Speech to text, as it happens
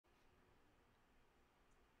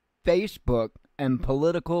Facebook and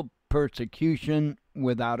political persecution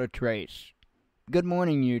without a trace. Good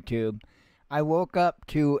morning, YouTube. I woke up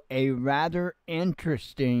to a rather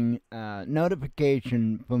interesting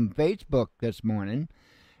notification from Facebook this morning,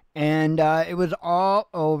 and it was all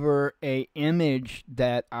over a image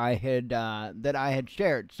that I had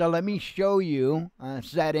shared. So let me show you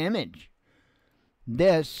said image.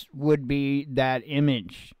 This would be that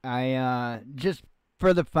image. I just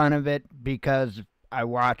for the fun of it, because I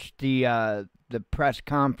watched the press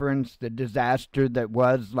conference, the disaster that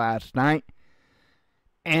was last night,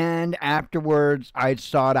 and afterwards I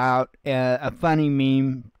sought out a funny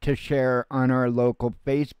meme to share on our local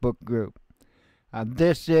Facebook group.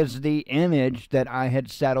 This is the image that I had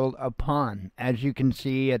settled upon. As you can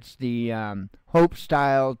see, it's the Hope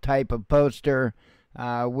style type of poster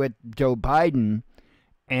with Joe Biden,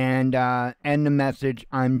 and the message,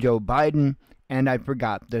 "I'm Joe Biden, and I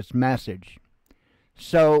forgot this message."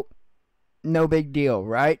 So, no big deal,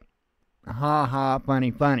 right? Ha ha, funny,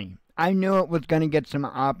 funny. I knew it was going to get some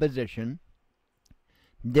opposition.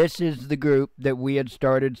 This is the group that we had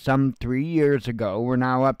started some 3 years ago. We're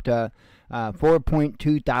now up to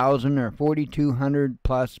 4.2 thousand or 4,200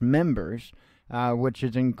 plus members, which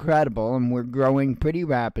is incredible, and we're growing pretty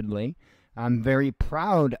rapidly. I'm very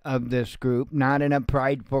proud of this group, not in a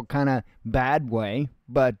prideful kind of bad way,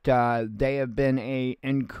 but they have been an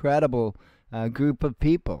incredible group of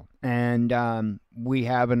people, and we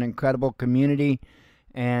have an incredible community,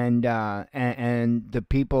 and the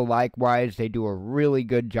people likewise. They do a really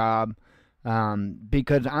good job,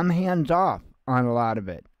 because I'm hands off on a lot of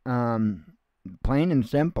it, plain and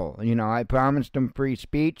simple. I promised them free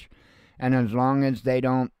speech. And as long as they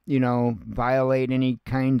don't, violate any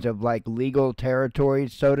kinds of legal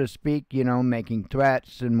territories, so to speak, making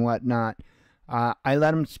threats and whatnot, I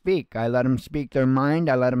let them speak. I let them speak their mind.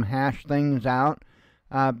 I let them hash things out,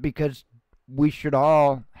 because we should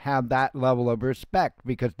all have that level of respect,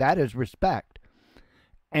 because that is respect.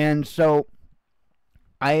 And so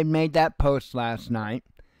I had made that post last night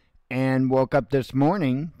and woke up this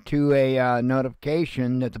morning to a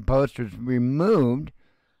notification that the post was removed.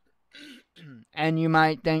 And you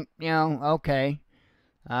might think, okay,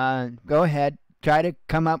 go ahead. Try to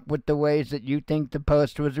come up with the ways that you think the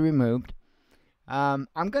post was removed. I'm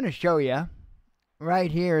going to show you. Right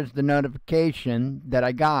here is the notification that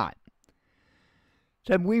I got. It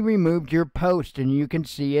said, "We removed your post," and you can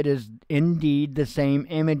see it is indeed the same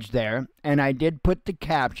image there. And I did put the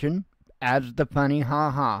caption as the funny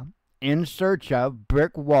haha, "In search of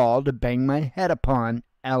brick wall to bang my head upon,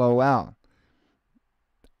 LOL."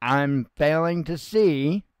 I'm failing to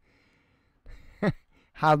see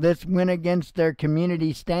how this went against their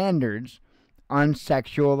community standards on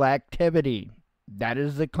sexual activity. That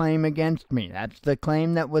is the claim against me. That's the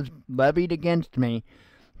claim that was levied against me,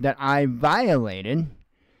 that I violated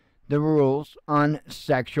the rules on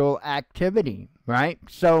sexual activity, right?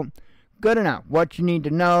 So, good enough. What you need to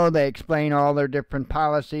know, they explain all their different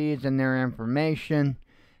policies and their information.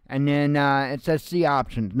 And then it says see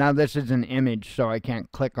options. Now this is an image, so I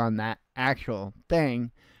can't click on that actual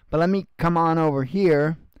thing. But let me come on over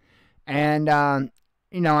here. And,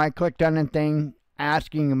 I clicked on a thing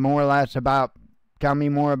asking more or less about, tell me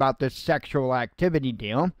more about this sexual activity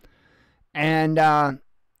deal. And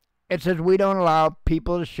it says we don't allow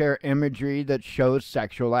people to share imagery that shows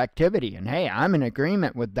sexual activity. And hey, I'm in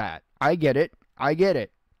agreement with that. I get it. I get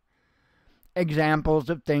it. Examples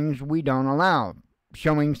of things we don't allow: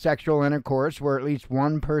 showing sexual intercourse where at least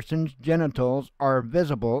one person's genitals are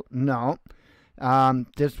visible. No.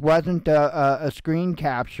 This wasn't a screen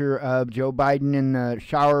capture of Joe Biden in the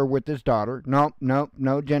shower with his daughter. Nope,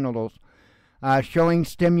 no genitals. Showing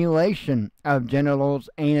stimulation of genitals,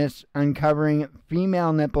 anus, uncovering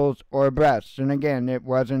female nipples or breasts. And again, it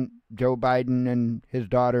wasn't Joe Biden and his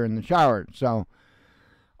daughter in the shower. So,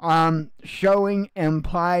 showing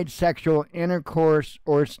implied sexual intercourse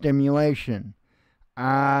or stimulation.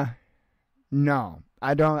 No,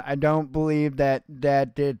 I don't believe that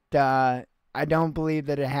I don't believe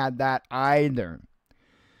that it had that either.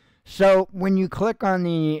 So when you click on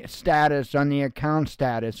the status, on the account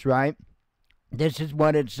status, right, this is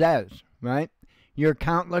what it says, right? Your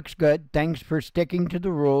account looks good. Thanks for sticking to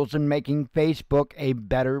the rules and making Facebook a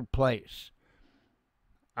better place.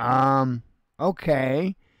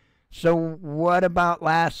 Okay. So what about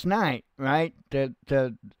last night, right?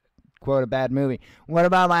 To quote a bad movie. What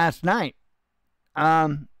about last night?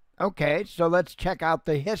 Okay, so let's check out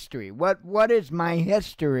the history. What is my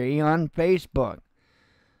history on Facebook?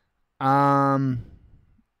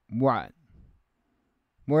 What?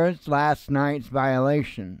 Where's last night's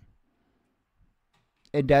violation?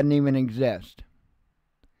 It doesn't even exist.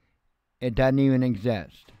 It doesn't even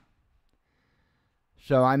exist.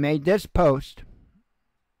 So I made this post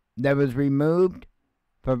that was removed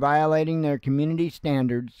for violating their community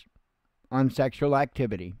standards on sexual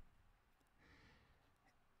activity.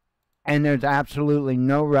 And there's absolutely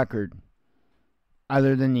no record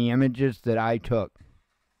other than the images that I took.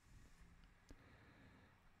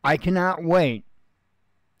 I cannot wait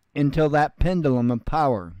until that pendulum of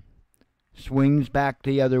power swings back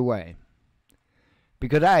the other way.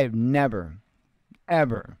 Because I have never,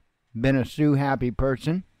 ever been a sue-happy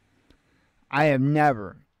person. I have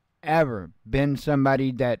never, ever been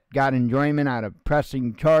somebody that got enjoyment out of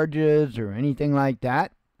pressing charges or anything like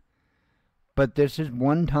that. But this is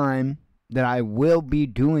one time that I will be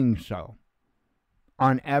doing so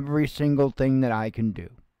on every single thing that I can do.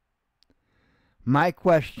 My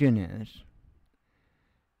question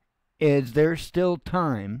is there still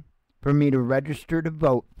time for me to register to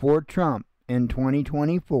vote for Trump in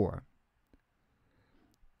 2024?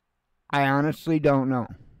 I honestly don't know.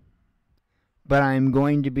 But I'm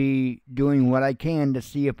going to be doing what I can to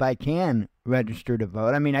see if I can register to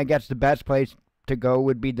vote. I mean, I guess the best place to go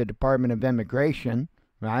would be the Department of Immigration,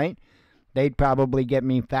 right? They'd probably get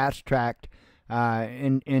me fast-tracked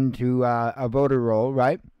into a voter roll,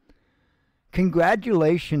 right?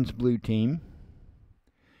 Congratulations, Blue Team.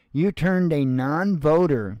 You turned a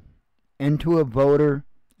non-voter into a voter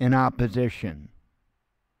in opposition.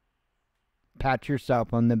 Pat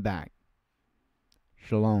yourself on the back.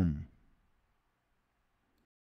 Shalom.